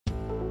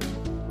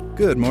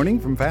Good morning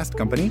from Fast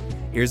Company.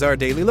 Here's our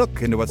daily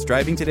look into what's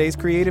driving today's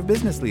creative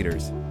business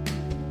leaders.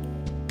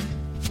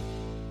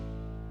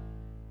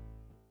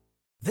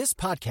 This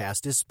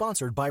podcast is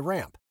sponsored by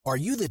Ramp. Are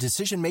you the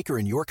decision maker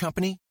in your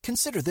company?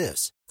 Consider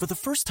this. For the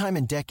first time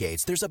in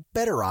decades, there's a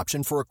better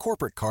option for a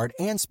corporate card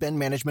and spend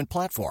management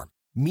platform.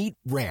 Meet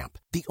Ramp,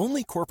 the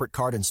only corporate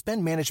card and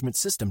spend management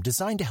system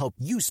designed to help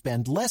you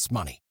spend less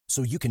money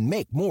so you can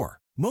make more.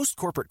 Most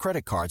corporate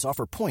credit cards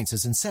offer points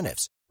as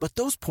incentives, but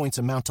those points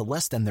amount to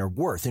less than their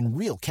worth in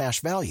real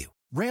cash value.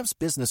 Ramp's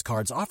business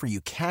cards offer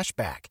you cash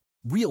back,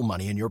 real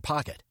money in your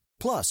pocket.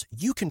 Plus,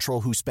 you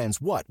control who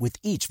spends what with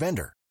each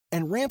vendor.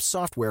 And Ramp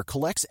software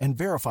collects and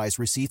verifies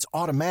receipts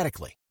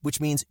automatically,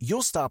 which means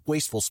you'll stop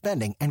wasteful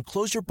spending and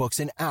close your books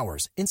in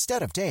hours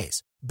instead of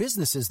days.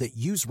 Businesses that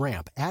use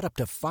Ramp add up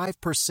to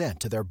 5%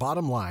 to their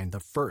bottom line the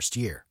first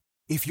year.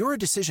 If you're a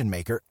decision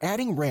maker,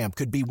 adding Ramp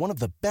could be one of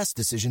the best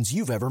decisions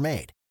you've ever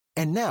made.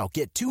 And now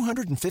get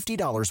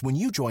 $250 when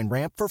you join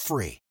Ramp for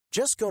free.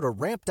 Just go to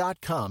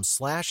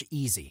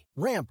ramp.com/easy.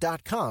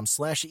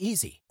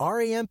 Ramp.com/easy.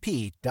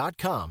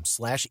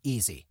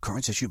 RAMP.com/easy.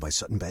 Cards issued by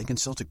Sutton Bank and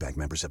Celtic Bank,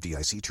 members of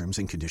FDIC. Terms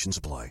and conditions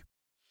apply.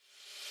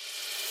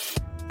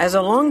 As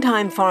a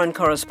longtime foreign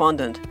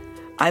correspondent,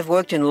 I've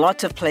worked in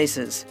lots of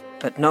places,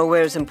 but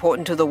nowhere as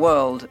important to the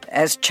world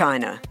as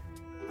China.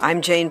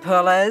 I'm Jane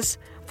Perlez,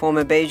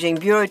 former Beijing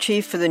bureau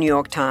chief for the New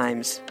York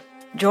Times.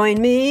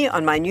 Join me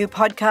on my new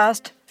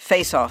podcast,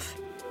 Face Off,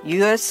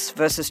 U.S.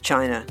 versus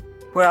China,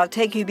 where I'll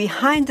take you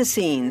behind the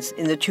scenes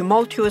in the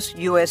tumultuous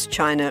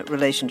U.S.-China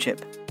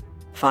relationship.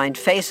 Find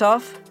Face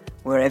Off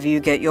wherever you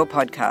get your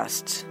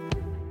podcasts.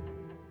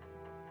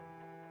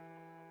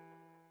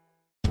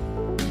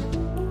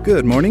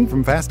 Good morning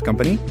from Fast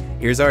Company.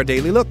 Here's our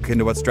daily look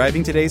into what's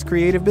driving today's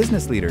creative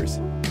business leaders.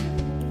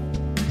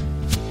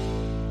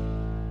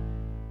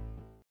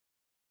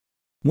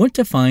 What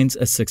defines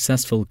a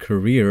successful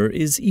career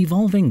is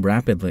evolving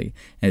rapidly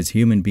as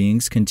human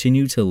beings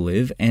continue to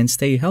live and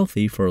stay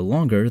healthy for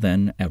longer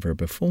than ever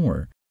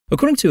before.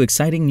 According to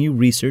exciting new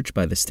research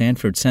by the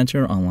Stanford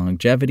Center on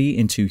Longevity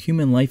into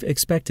Human Life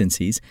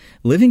Expectancies,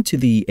 living to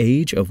the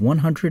age of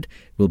 100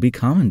 will be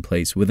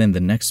commonplace within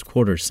the next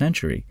quarter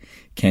century.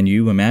 Can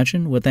you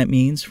imagine what that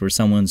means for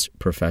someone's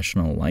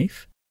professional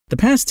life? The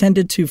past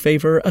tended to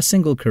favor a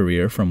single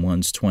career from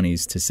one's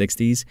 20s to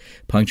 60s,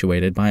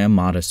 punctuated by a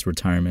modest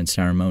retirement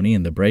ceremony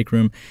in the break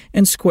room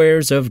and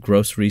squares of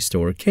grocery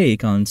store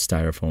cake on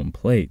styrofoam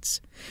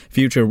plates.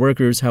 Future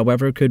workers,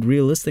 however, could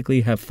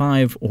realistically have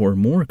 5 or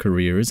more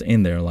careers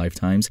in their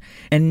lifetimes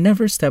and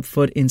never step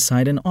foot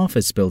inside an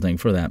office building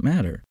for that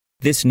matter.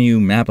 This new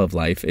map of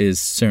life is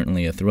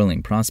certainly a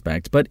thrilling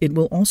prospect, but it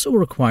will also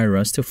require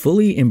us to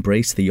fully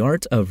embrace the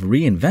art of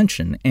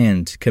reinvention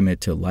and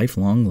commit to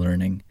lifelong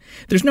learning.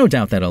 There's no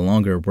doubt that a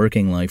longer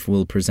working life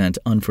will present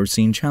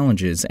unforeseen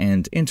challenges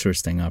and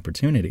interesting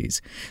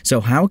opportunities.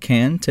 So how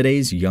can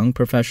today's young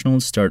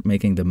professionals start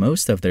making the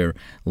most of their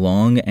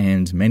long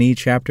and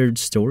many-chaptered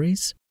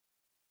stories?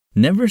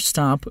 Never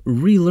stop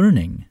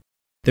relearning.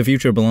 The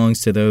future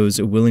belongs to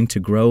those willing to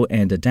grow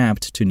and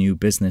adapt to new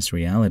business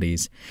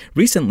realities.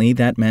 Recently,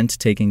 that meant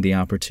taking the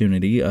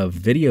opportunity of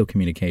video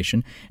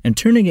communication and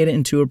turning it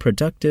into a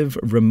productive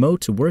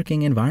remote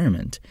working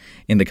environment.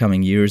 In the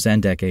coming years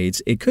and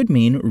decades, it could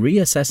mean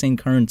reassessing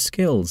current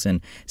skills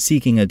and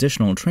seeking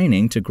additional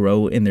training to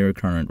grow in their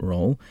current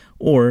role,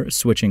 or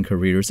switching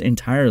careers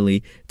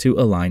entirely to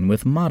align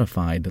with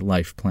modified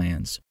life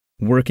plans.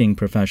 Working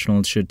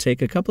professionals should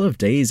take a couple of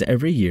days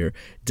every year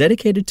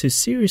dedicated to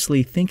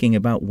seriously thinking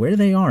about where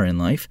they are in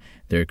life,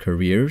 their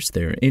careers,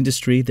 their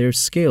industry, their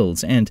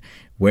skills, and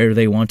where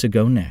they want to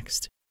go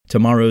next.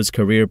 Tomorrow's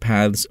career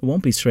paths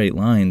won't be straight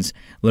lines.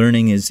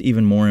 Learning is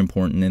even more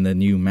important in the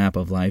new map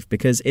of life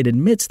because it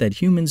admits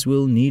that humans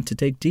will need to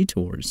take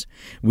detours.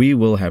 We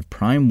will have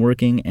prime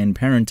working and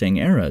parenting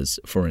eras,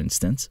 for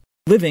instance.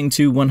 Living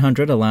to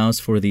 100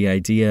 allows for the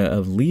idea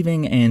of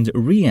leaving and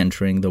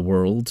re-entering the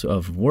world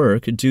of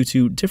work due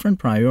to different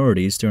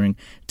priorities during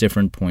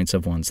different points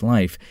of one's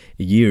life.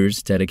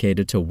 Years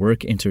dedicated to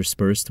work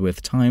interspersed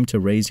with time to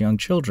raise young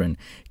children,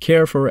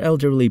 care for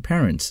elderly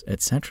parents,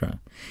 etc.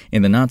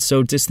 In the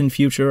not-so-distant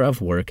future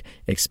of work,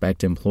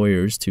 expect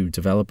employers to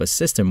develop a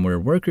system where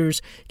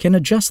workers can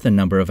adjust the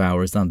number of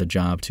hours on the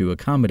job to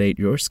accommodate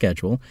your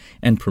schedule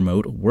and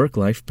promote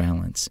work-life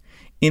balance.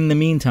 In the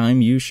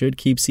meantime, you should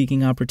keep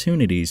seeking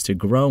opportunities to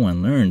grow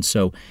and learn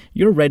so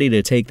you're ready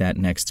to take that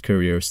next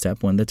career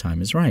step when the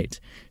time is right.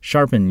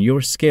 Sharpen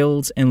your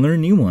skills and learn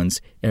new ones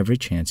every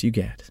chance you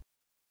get.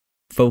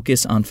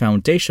 Focus on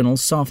foundational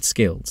soft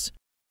skills.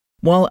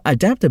 While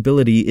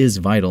adaptability is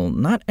vital,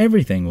 not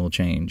everything will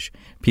change.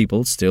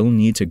 People still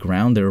need to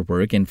ground their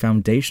work in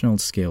foundational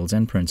skills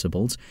and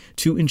principles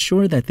to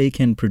ensure that they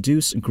can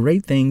produce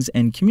great things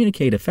and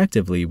communicate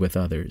effectively with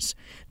others.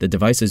 The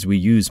devices we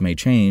use may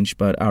change,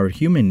 but our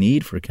human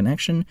need for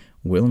connection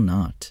will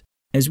not.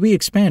 As we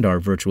expand our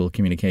virtual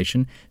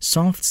communication,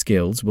 soft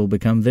skills will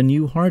become the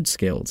new hard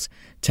skills.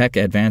 Tech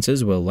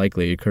advances will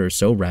likely occur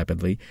so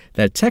rapidly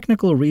that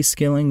technical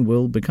reskilling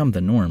will become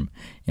the norm.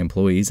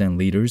 Employees and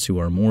leaders who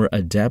are more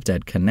adept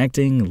at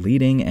connecting,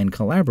 leading, and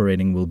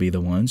collaborating will be the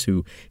ones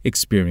who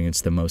experience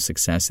the most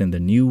success in the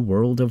new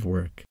world of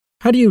work.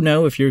 How do you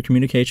know if your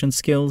communication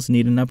skills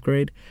need an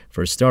upgrade?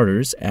 For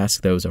starters,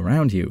 ask those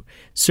around you.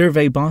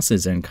 Survey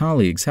bosses and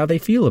colleagues how they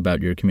feel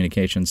about your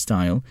communication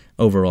style,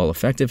 overall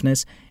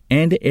effectiveness,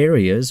 and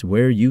areas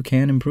where you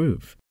can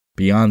improve.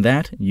 Beyond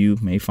that, you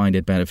may find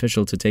it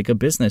beneficial to take a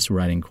business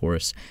writing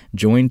course,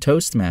 join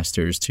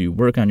Toastmasters to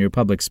work on your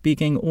public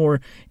speaking,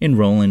 or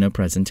enroll in a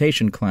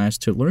presentation class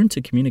to learn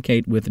to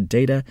communicate with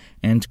data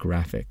and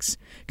graphics.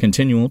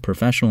 Continual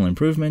professional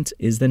improvement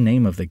is the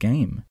name of the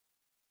game.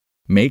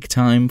 Make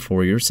time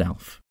for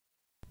yourself.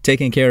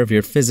 Taking care of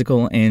your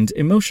physical and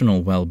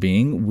emotional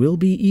well-being will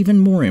be even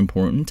more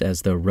important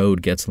as the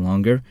road gets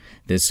longer.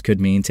 This could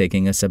mean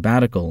taking a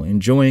sabbatical,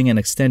 enjoying an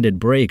extended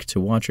break to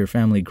watch your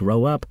family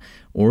grow up,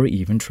 or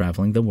even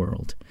traveling the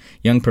world.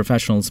 Young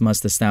professionals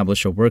must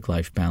establish a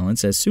work-life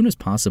balance as soon as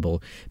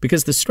possible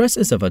because the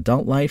stresses of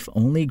adult life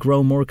only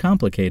grow more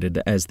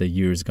complicated as the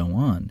years go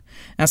on.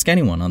 Ask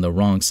anyone on the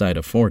wrong side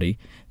of 40.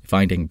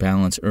 Finding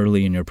balance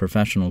early in your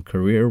professional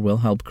career will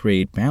help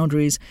create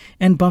boundaries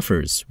and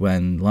buffers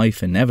when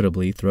life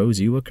inevitably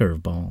throws you a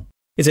curveball.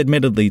 It's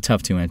admittedly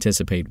tough to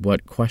anticipate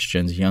what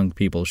questions young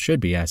people should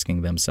be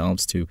asking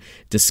themselves to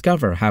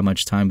discover how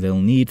much time they'll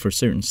need for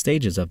certain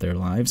stages of their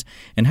lives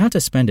and how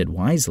to spend it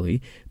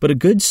wisely, but a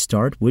good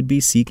start would be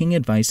seeking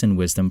advice and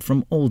wisdom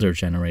from older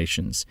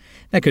generations.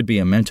 That could be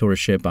a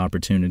mentorship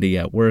opportunity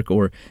at work,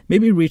 or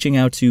maybe reaching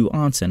out to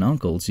aunts and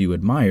uncles you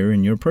admire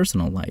in your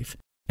personal life.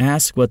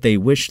 Ask what they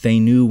wish they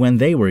knew when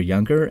they were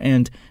younger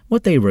and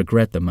what they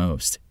regret the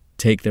most.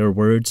 Take their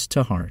words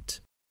to heart.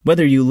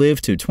 Whether you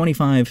live to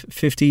 25,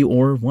 50,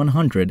 or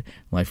 100,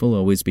 life will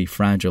always be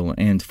fragile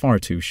and far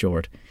too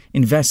short.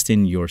 Invest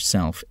in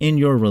yourself, in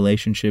your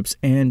relationships,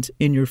 and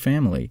in your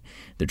family.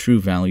 The true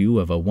value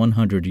of a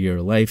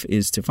 100-year life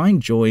is to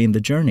find joy in the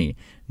journey,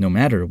 no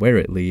matter where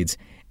it leads,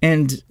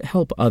 and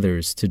help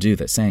others to do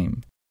the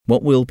same.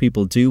 What will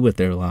people do with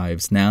their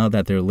lives now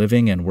that they're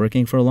living and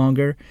working for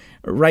longer?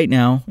 Right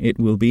now, it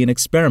will be an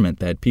experiment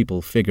that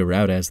people figure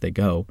out as they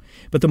go.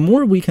 But the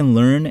more we can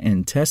learn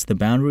and test the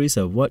boundaries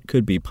of what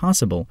could be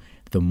possible,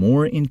 the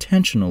more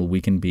intentional we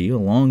can be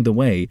along the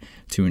way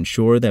to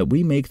ensure that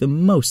we make the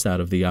most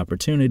out of the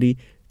opportunity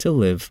to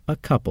live a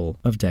couple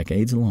of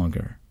decades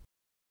longer.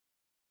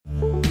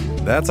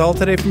 That's all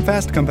today from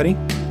Fast Company.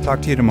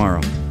 Talk to you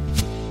tomorrow.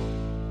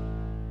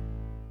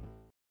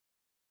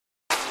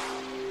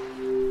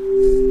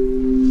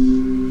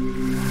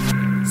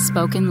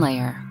 Spoken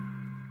Layer.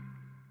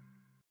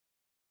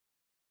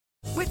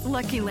 With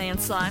Lucky Land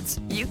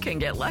Slots, you can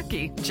get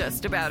lucky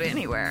just about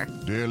anywhere.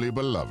 Dearly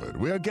beloved,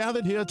 we are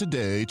gathered here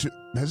today to...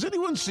 Has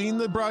anyone seen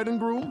the bride and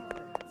groom?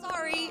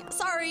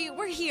 Sorry,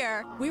 we're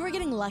here. We were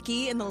getting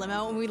lucky in the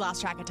limo and we lost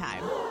track of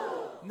time.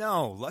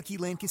 No, Lucky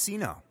Land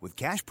Casino, with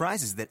cash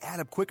prizes that add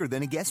up quicker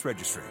than a guest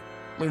registry.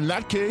 In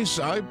that case,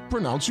 I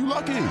pronounce you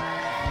lucky.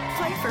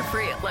 Play for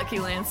free at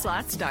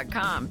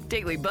LuckyLandSlots.com.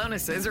 Daily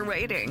bonuses are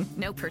waiting.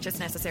 No purchase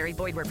necessary.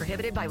 Void where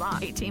prohibited by law.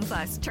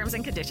 18+. Terms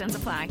and conditions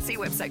apply. See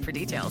website for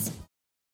details.